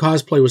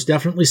cosplay was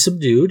definitely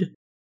subdued,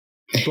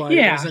 but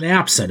it wasn't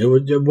absent.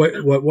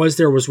 What was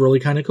there was really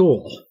kind of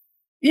cool.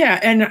 Yeah,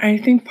 and I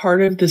think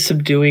part of the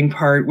subduing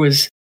part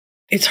was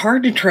it's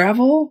hard to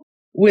travel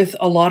with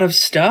a lot of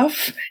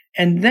stuff,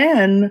 and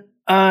then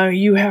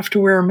you have to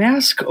wear a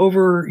mask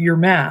over your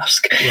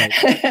mask.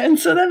 Right. And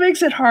so that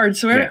makes it hard.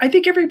 So I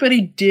think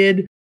everybody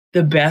did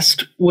the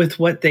best with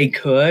what they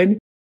could,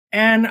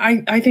 and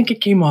I think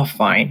it came off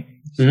fine.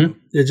 Mm-hmm.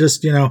 It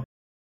just,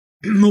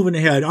 moving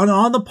ahead.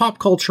 On the pop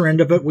culture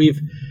end of it,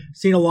 we've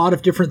seen a lot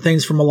of different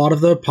things from a lot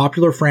of the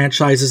popular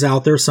franchises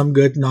out there, some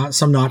good,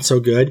 some not so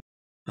good.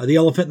 The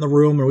elephant in the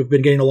room, and we've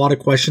been getting a lot of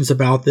questions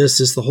about this,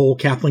 is the whole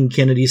Kathleen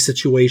Kennedy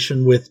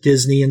situation with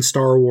Disney and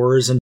Star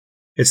Wars. And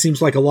it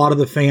seems like a lot of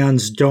the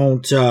fans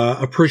don't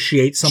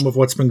appreciate some of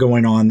what's been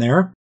going on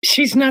there.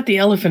 She's not the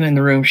elephant in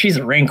the room. She's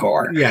a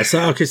rancor. Yes.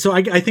 Okay. So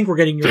I think we're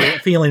getting your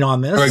feeling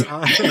on this.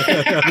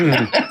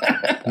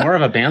 More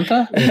of a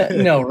bantha?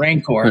 No,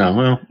 rancor. No,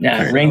 well,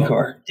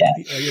 rancor.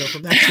 Yeah.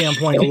 From that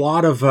standpoint, a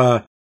lot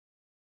of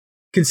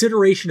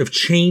consideration of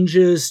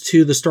changes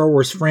to the Star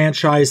Wars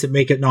franchise that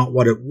make it not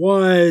what it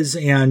was.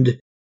 And,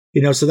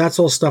 so that's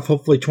all stuff.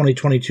 Hopefully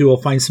 2022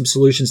 will find some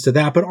solutions to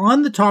that. But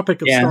on the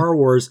topic of Star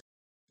Wars,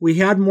 we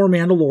had more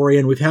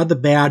Mandalorian. We've had the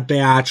Bad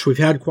Batch. We've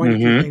had quite a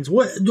few things.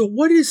 What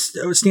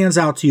stands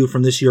out to you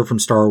from this year from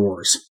Star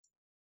Wars?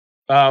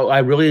 I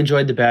really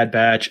enjoyed the Bad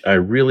Batch. I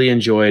really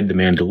enjoyed the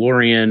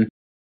Mandalorian.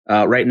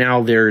 Right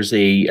now, there's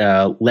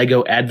a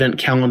Lego Advent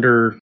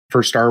calendar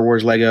for Star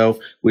Wars Lego,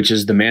 which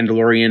is the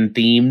Mandalorian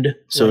themed.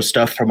 So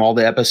stuff from all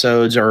the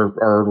episodes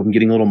are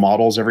getting little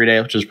models every day,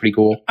 which is pretty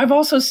cool. I've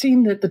also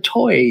seen that the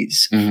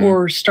toys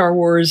for Star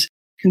Wars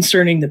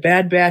concerning the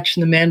Bad Batch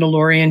and the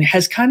Mandalorian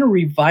has kind of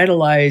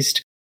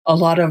revitalized a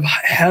lot of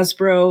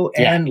Hasbro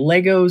and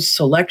Lego's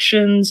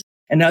selections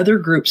and other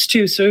groups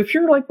too. So if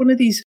you're like one of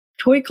these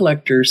toy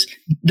collectors,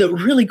 the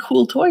really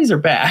cool toys are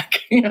back.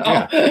 Kind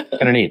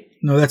of neat.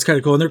 No, that's kind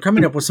of cool. And they're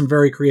coming up with some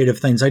very creative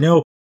things. I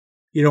know,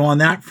 on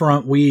that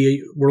front,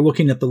 we were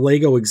looking at the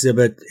Lego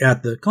exhibit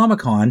at the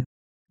Comic-Con,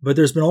 but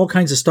there's been all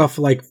kinds of stuff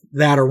like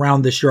that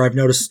around this year. I've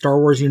noticed Star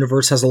Wars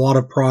Universe has a lot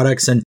of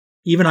products, and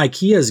even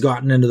IKEA has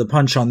gotten into the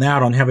punch on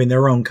that, on having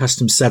their own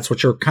custom sets,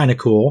 which are kind of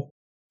cool.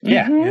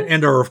 Yeah.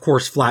 and are of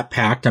course flat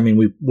packed. I mean,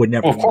 we would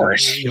never. Of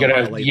course, you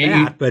gotta but you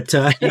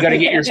you gotta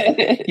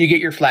get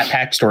your flat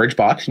pack storage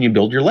box and you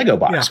build your Lego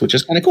box, which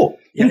is kind of cool.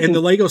 And the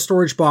Lego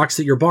storage box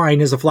that you're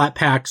buying is a flat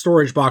pack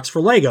storage box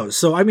for Legos.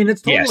 So I mean,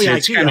 it's totally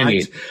it's kinda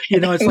neat.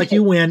 It's like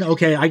you win.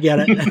 Okay, I get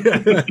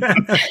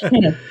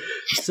it.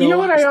 So, you know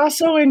what I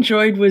also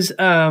enjoyed was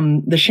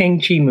the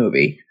Shang-Chi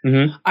movie.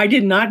 Mm-hmm. I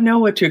did not know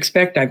what to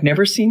expect. I've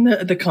never seen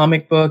the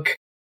comic book,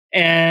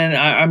 and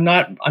I'm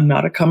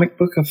not a comic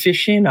book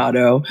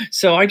aficionado.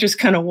 So I just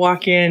kind of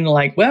walk in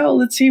like, well,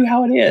 let's see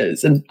how it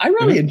is, and I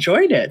really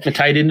enjoyed it. It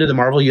tied into the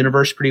Marvel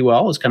universe pretty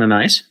well. It's kind of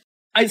nice.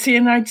 I'd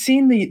seen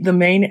the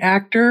main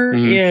actor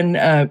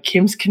in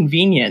Kim's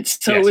Convenience,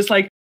 so it was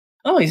like,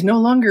 oh, he's no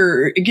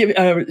longer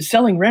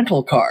selling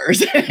rental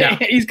cars. Yeah.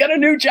 He's got a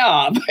new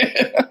job.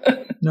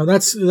 No,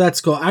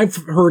 that's cool. I've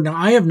heard. Now,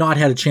 I have not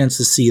had a chance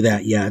to see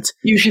that yet.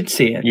 You should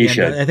see it. You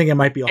should. I think it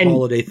might be a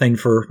holiday thing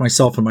for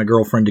myself and my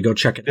girlfriend to go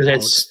check it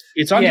out.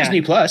 It's on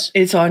Disney Plus.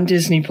 It's on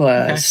Disney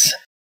Plus.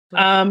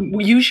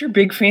 Okay. Use your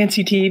big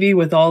fancy TV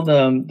with all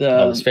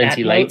the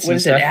fancy lights. What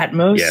is it?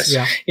 Atmos. Yes.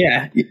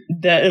 Yeah.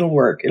 It'll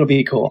work. It'll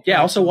be cool. Yeah.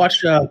 Also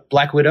watch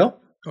Black Widow.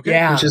 Okay.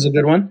 Yeah. Which is a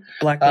good one.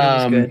 Black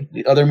Widow is good.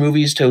 The other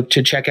movies to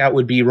check out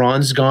would be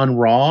Ron's Gone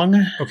Wrong.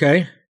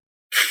 Okay.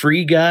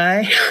 Free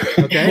Guy.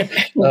 Okay.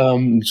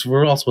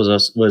 Where else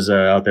was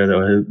out there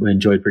that we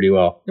enjoyed pretty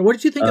well? Now, what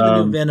did you think of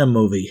the new Venom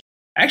movie?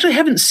 I actually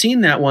haven't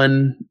seen that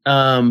one,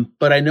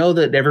 but I know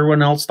that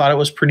everyone else thought it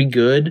was pretty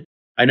good.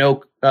 I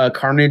know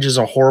Carnage is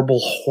a horrible,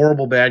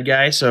 horrible bad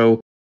guy,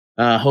 so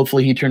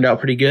hopefully he turned out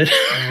pretty good.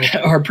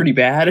 Or pretty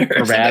bad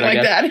or something bad,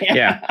 like that.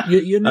 Yeah.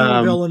 You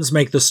know villains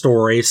make the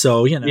story,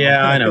 so you know.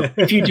 Yeah, I know.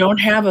 If you don't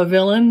have a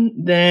villain,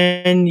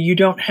 then you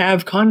don't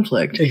have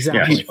conflict.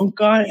 Exactly. If you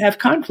don't have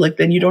conflict,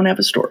 then you don't have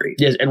a story.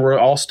 Yes, and we're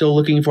all still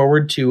looking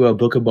forward to a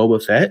Book of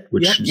Boba Fett,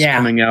 which is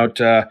coming out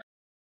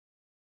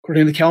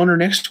according to the calendar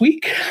next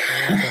week.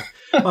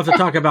 We'll have to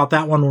talk about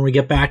that one when we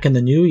get back in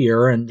the new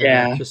year and do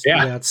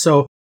that.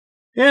 So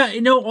yeah,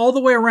 all the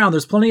way around,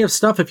 there's plenty of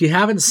stuff. If you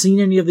haven't seen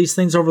any of these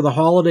things over the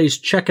holidays,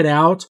 check it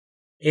out.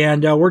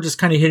 And we're just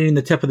kind of hitting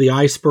the tip of the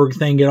iceberg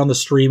thing. Get on the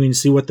streaming,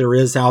 see what there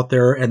is out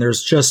there. And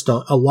there's just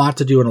a lot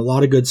to do and a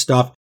lot of good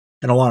stuff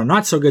and a lot of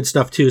not so good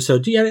stuff too. So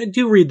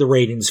do read the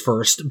ratings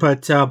first.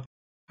 But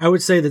I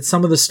would say that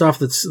some of the stuff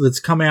that's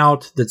come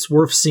out that's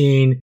worth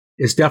seeing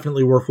is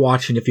definitely worth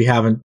watching if you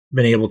haven't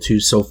been able to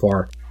so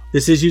far.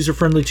 This is User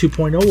Friendly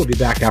 2.0. We'll be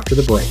back after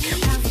the break.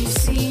 Have you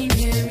seen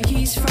him?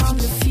 He's from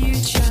the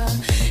future.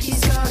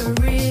 He's got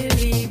a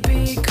really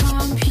big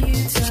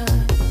computer,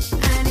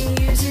 and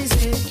he uses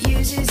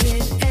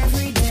it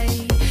every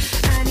day.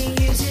 And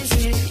he uses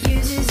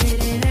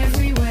it in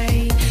every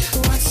way.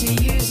 What's he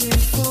use it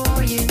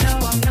for? You know,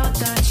 I'm not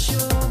that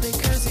sure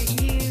because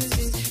it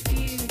uses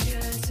future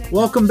technology.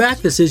 Welcome back.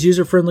 This is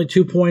User Friendly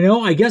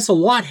 2.0. I guess a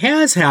lot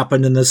has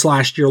happened in this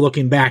last year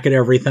looking back at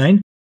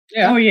everything.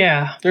 Yeah. Oh,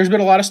 yeah. There's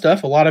been a lot of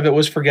stuff. A lot of it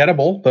was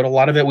forgettable, but a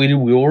lot of it we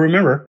will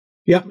remember.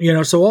 Yep.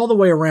 So all the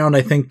way around,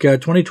 I think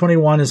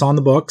 2021 is on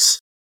the books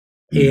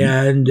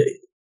and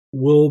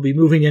we'll be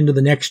moving into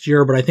the next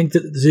year. But I think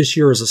that this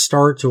year is a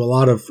start to a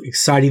lot of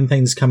exciting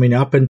things coming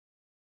up. And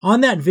on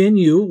that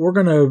venue, we're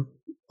going to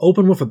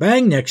open with a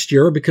bang next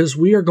year because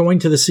we are going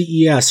to the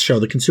CES show,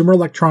 the Consumer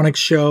Electronics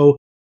Show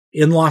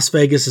in Las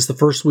Vegas. Is the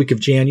first week of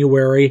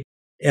January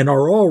and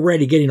are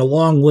already getting a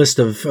long list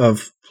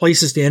of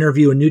places to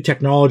interview and new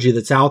technology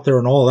that's out there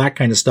and all of that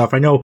kind of stuff. I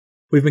know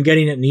we've been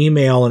getting it in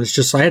email and it's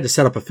just, I had to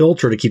set up a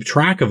filter to keep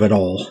track of it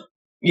all.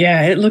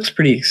 Yeah, it looks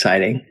pretty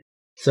exciting.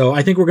 So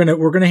I think we're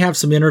going to have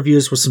some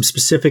interviews with some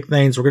specific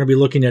things. We're going to be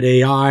looking at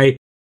AI,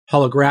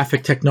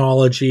 holographic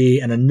technology,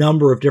 and a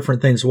number of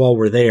different things while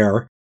we're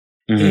there.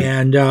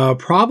 And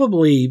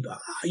probably,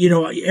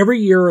 every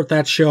year at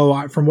that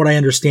show, from what I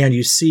understand,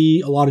 you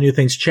see a lot of new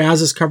things. Chaz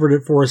has covered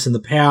it for us in the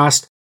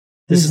past.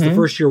 This is the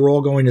first year we're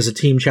all going as a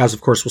team. Chaz,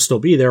 of course, will still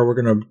be there.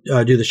 We're going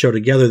to do the show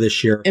together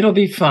this year. It'll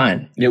be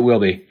fun. It will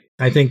be.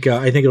 I think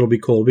it'll be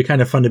cool. It'll be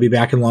kind of fun to be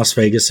back in Las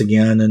Vegas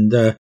again and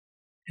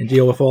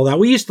deal with all that.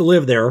 We used to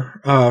live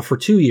there for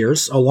 2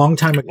 years, a long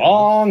time ago.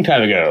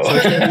 So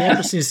it's going to be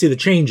interesting to see the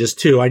changes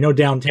too. I know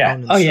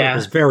downtown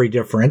is very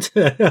different.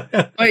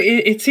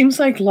 It seems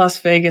like Las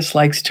Vegas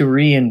likes to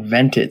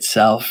reinvent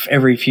itself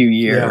every few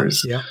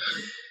years. Yeah.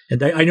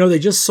 And I know they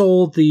just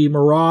sold the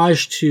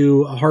Mirage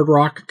to Hard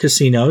Rock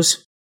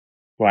Casinos.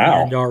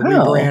 Wow. And are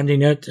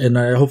rebranding it. And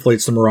hopefully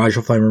it's the Mirage,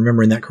 if I'm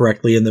remembering that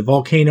correctly. And the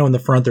Volcano in the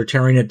front, they're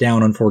tearing it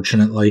down,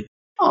 unfortunately.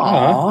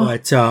 Aww.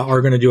 But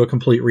are going to do a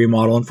complete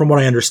remodel. And from what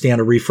I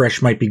understand, a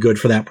refresh might be good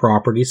for that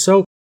property.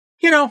 So,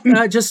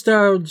 just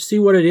see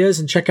what it is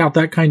and check out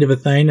that kind of a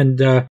thing.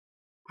 And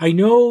I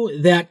know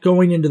that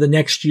going into the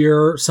next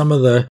year, some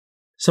of the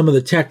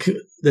tech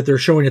that they're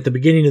showing at the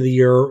beginning of the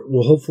year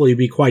will hopefully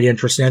be quite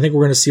interesting. I think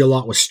we're going to see a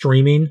lot with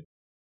streaming.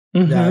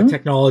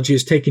 Technology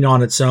is taking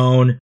on its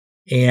own,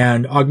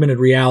 and augmented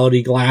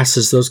reality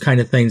glasses, those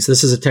kind of things.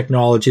 This is a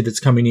technology that's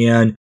coming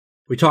in.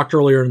 We talked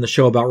earlier in the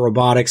show about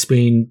robotics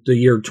being the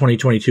year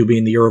 2022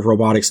 being the year of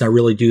robotics, and I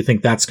really do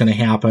think that's going to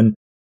happen.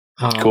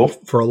 Cool.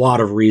 For a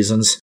lot of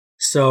reasons.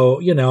 So,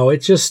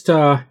 it's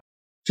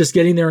just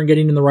getting there and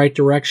getting in the right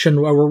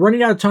direction. We're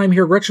running out of time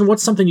here. Gretchen,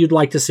 what's something you'd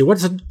like to see?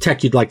 What's a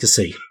tech you'd like to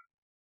see?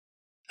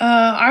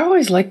 I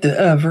always like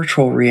the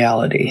virtual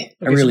reality.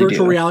 I really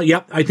virtual do. reality.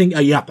 Yep. I think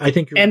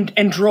you're and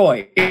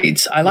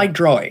droids. I like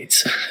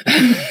droids.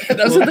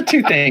 Those are the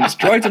two things: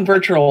 droids and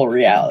virtual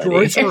reality.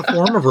 Droids are a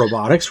form of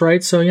robotics,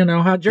 right? So,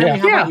 Jeremy,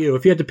 how about you?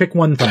 If you had to pick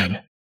one thing.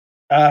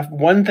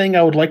 One thing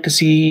I would like to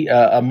see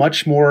a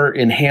much more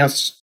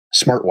enhanced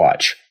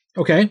smartwatch.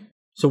 Okay.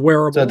 So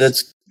wearables. So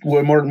that's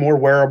more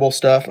wearable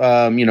stuff,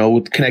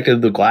 with connected to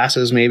the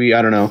glasses, maybe.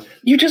 I don't know.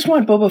 You just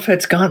want Boba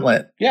Fett's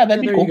gauntlet. Yeah,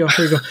 that'd be cool. There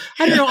you go.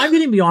 I don't know. I'm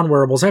getting beyond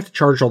wearables. I have to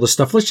charge all this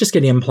stuff. Let's just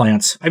get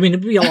implants. I mean,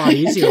 it'd be a lot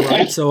easier,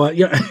 right? So,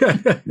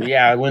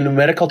 Yeah, when the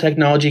medical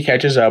technology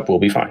catches up, we'll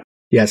be fine.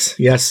 Yes.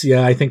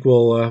 Yeah, I think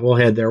we'll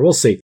head there. We'll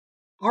see.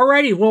 All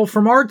righty. Well,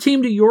 from our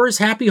team to yours,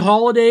 happy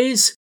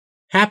holidays.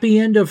 Happy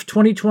end of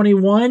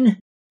 2021.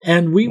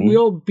 And we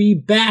will be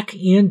back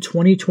in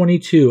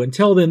 2022.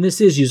 Until then, this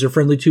is User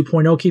Friendly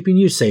 2.0, keeping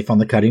you safe on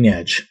the cutting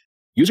edge.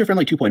 User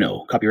Friendly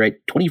 2.0, copyright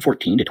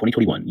 2014 to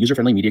 2021, User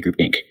Friendly Media Group,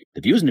 Inc.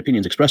 The views and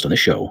opinions expressed on this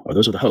show are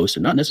those of the host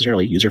and not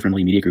necessarily User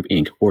Friendly Media Group,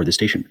 Inc. or this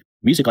station.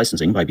 Music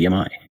licensing by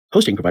BMI.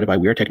 Hosting provided by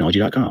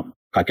WeAreTechnology.com.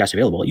 Podcast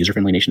available at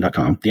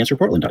userfriendlynation.com,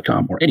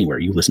 theanswerportland.com, or anywhere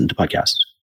you listen to podcasts.